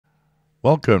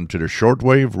Welcome to the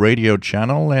Shortwave radio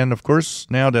channel, and of course,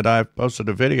 now that I've posted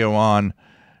a video on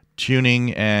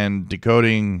tuning and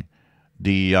decoding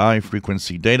the high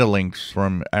frequency data links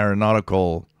from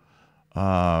aeronautical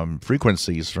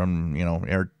frequencies from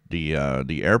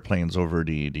the airplanes over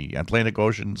the Atlantic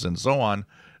Oceans and so on,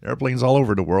 airplanes all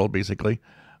over the world basically.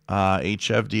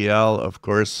 HFDL, of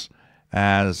course,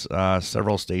 has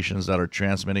several stations that are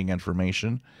transmitting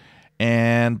information,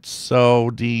 and so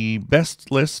the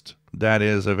best list that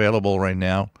is available right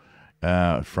now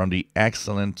from the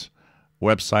excellent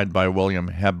website by William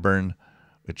Hepburn,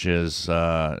 which is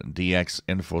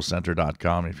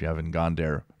dxinfocenter.com. If you haven't gone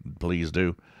there, please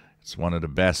do. It's one of the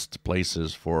best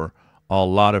places for a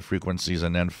lot of frequencies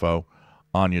and info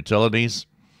on utilities.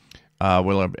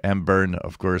 William Hepburn,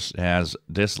 of course, has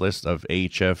this list of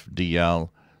HFDL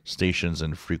stations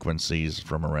and frequencies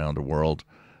from around the world.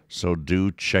 So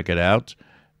do check it out.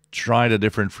 Try the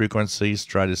different frequencies.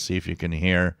 Try to see if you can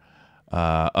hear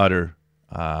other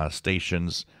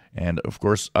stations and, of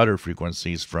course, other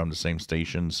frequencies from the same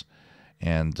stations,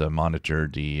 and monitor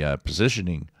the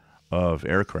positioning of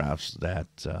aircrafts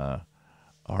that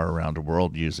are around the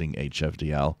world using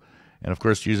HFDL. And, of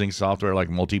course, using software like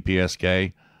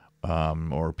multi-PSK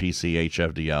or PC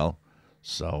HFDL.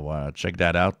 So check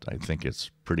that out. I think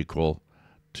it's pretty cool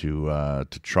to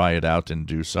try it out and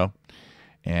do so.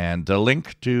 And the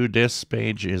link to this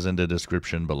page is in the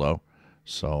description below.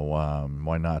 So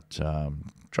why not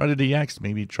try to DX?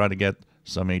 Maybe try to get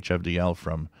some HFDL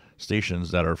from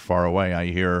stations that are far away. I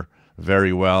hear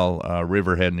very well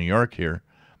Riverhead, New York here.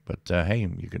 But hey,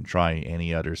 you can try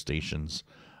any other stations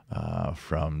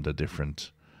from the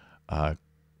different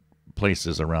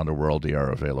places around the world they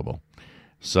are available.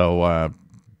 So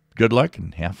good luck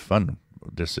and have fun.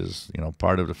 This is,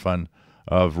 part of the fun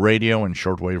of radio and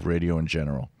shortwave radio in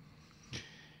general.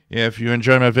 If you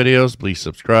enjoy my videos, please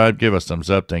subscribe, give us thumbs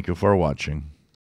up. Thank you for watching.